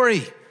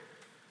story.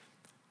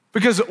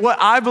 Because what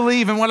I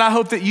believe and what I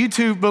hope that you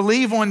two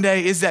believe one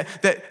day is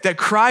that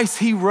Christ,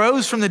 he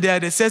rose from the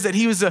dead. It says that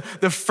he was the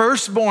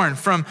firstborn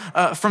from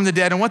the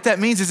dead. And what that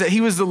means is that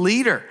he was the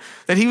leader,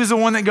 that he was the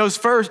one that goes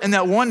first, and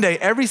that one day,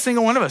 every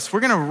single one of us, we're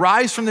gonna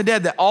rise from the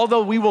dead, that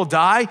although we will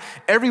die,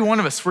 every one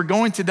of us, we're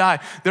going to die.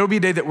 There will be a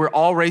day that we're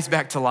all raised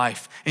back to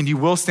life, and you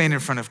will stand in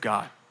front of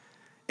God,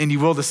 and you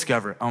will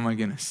discover, oh my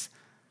goodness,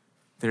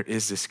 there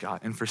is this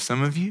God. And for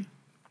some of you,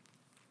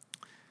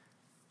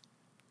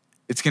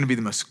 it's gonna be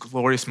the most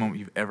glorious moment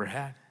you've ever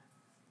had.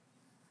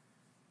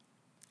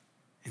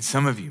 And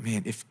some of you,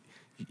 man, if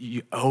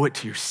you owe it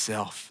to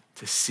yourself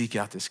to seek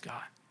out this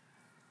God.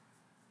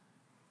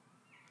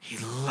 He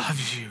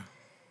loves you.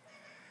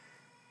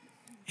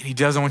 And he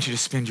doesn't want you to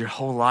spend your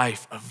whole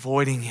life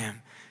avoiding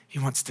him. He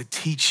wants to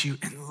teach you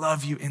and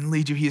love you and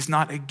lead you. He is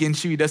not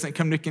against you. He doesn't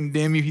come to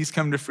condemn you. He's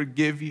come to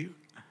forgive you.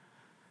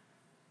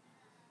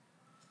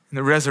 And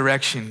the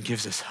resurrection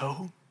gives us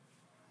hope.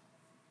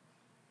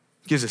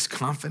 Gives us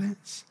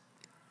confidence.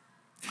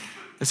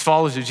 As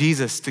followers of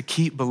Jesus, to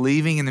keep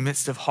believing in the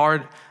midst of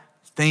hard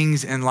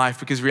things in life,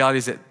 because the reality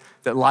is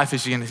that life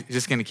is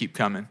just gonna keep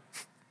coming.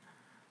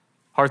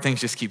 Hard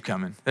things just keep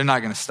coming. They're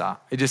not gonna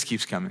stop. It just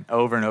keeps coming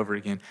over and over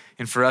again.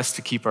 And for us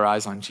to keep our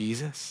eyes on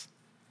Jesus,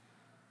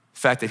 the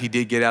fact that he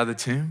did get out of the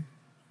tomb,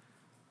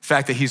 the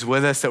fact that he's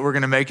with us, that we're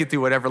gonna make it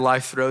through whatever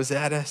life throws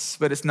at us,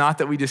 but it's not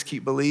that we just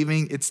keep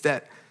believing, it's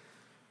that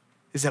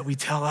we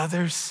tell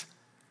others.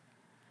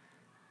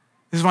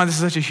 This is why this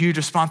is such a huge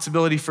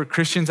responsibility for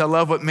Christians. I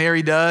love what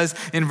Mary does.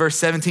 In verse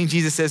 17,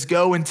 Jesus says,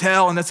 go and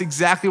tell, and that's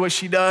exactly what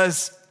she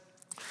does.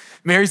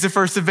 Mary's the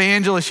first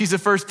evangelist. She's the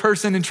first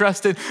person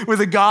entrusted with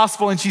the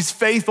gospel, and she's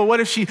faithful. What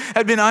if she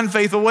had been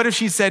unfaithful? What if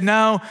she said,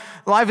 no,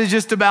 life is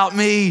just about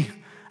me.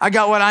 I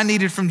got what I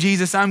needed from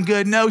Jesus. I'm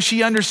good. No,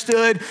 she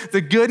understood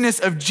the goodness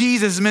of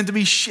Jesus is meant to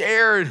be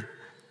shared.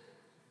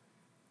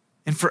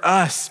 And for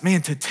us,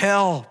 man, to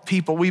tell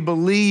people, we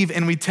believe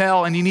and we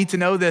tell, and you need to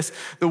know this,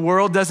 the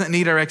world doesn't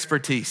need our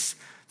expertise.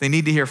 They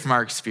need to hear from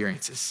our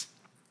experiences.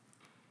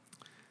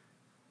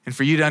 And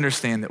for you to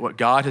understand that what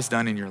God has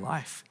done in your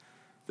life,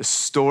 the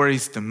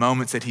stories, the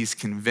moments that he's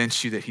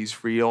convinced you that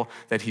he's real,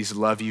 that he's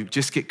loved you,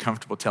 just get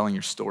comfortable telling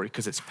your story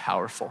because it's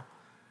powerful.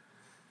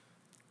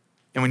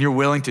 And when you're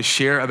willing to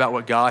share about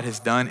what God has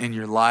done in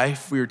your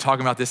life, we were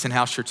talking about this in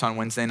house church on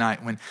Wednesday night,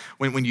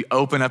 when you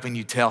open up and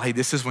you tell, hey,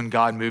 this is when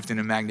God moved in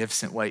a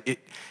magnificent way.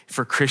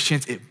 For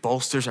Christians, it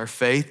bolsters our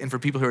faith. And for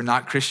people who are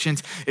not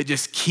Christians,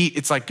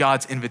 it's like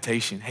God's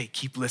invitation. Hey,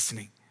 keep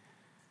listening.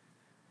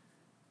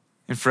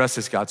 And for us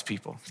as God's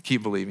people,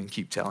 keep believing,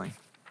 keep telling.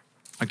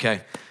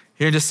 Okay,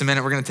 here in just a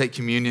minute, we're gonna take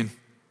communion.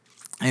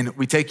 And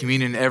we take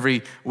communion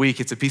every week.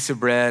 It's a piece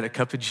of bread, a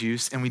cup of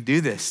juice, and we do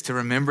this to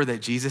remember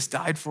that Jesus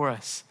died for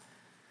us,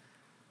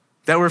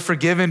 that we're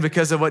forgiven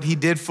because of what he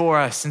did for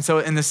us. And so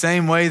in the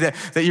same way that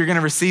you're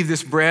gonna receive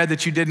this bread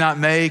that you did not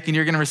make, and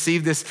you're gonna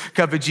receive this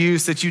cup of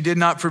juice that you did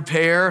not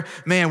prepare,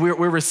 man,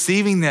 we're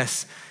receiving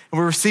this.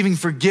 We're receiving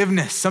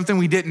forgiveness, something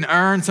we didn't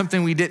earn,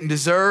 something we didn't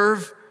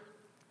deserve.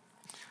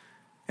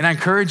 And I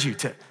encourage you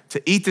to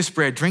eat this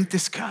bread, drink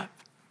this cup.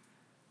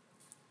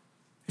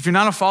 If you're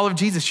not a follower of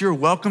Jesus, you're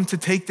welcome to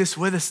take this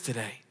with us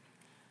today.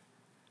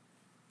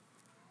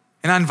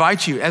 And I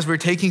invite you, as we're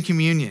taking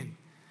communion,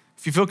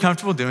 if you feel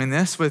comfortable doing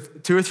this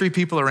with 2 or 3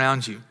 people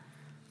around you,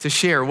 to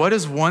share what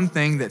is one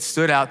thing that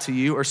stood out to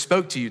you or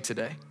spoke to you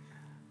today.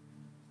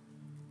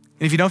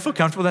 And if you don't feel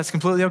comfortable, that's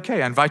completely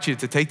okay. I invite you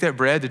to take that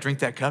bread, to drink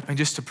that cup, and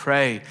just to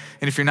pray.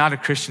 And if you're not a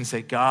Christian,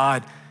 say,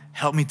 God,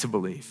 help me to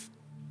believe.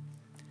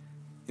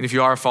 And if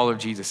you are a follower of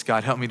Jesus,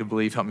 God, help me to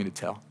believe, help me to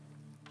tell.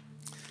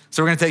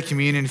 So we're gonna take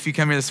communion. If you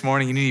come here this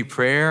morning, you need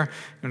prayer,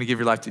 you wanna give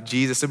your life to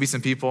Jesus, there'll be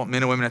some people,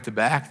 men and women at the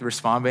back, the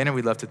Respond banner,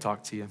 we'd love to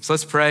talk to you. So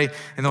let's pray, and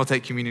then we'll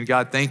take communion.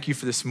 God, thank you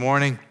for this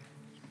morning.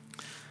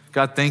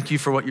 God, thank you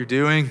for what you're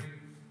doing.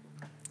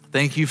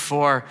 Thank you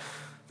for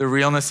the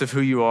realness of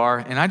who you are.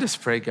 And I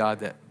just pray, God,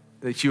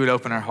 that you would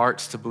open our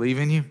hearts to believe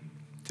in you,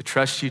 to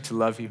trust you, to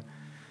love you.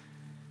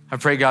 I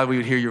pray, God, we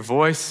would hear your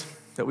voice,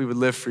 that we would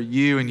live for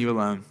you and you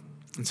alone.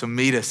 And so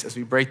meet us as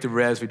we break the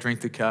bread, as we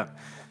drink the cup.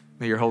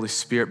 May your Holy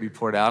Spirit be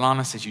poured out on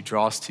us as you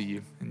draw us to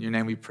you. In your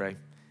name we pray,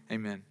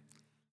 amen.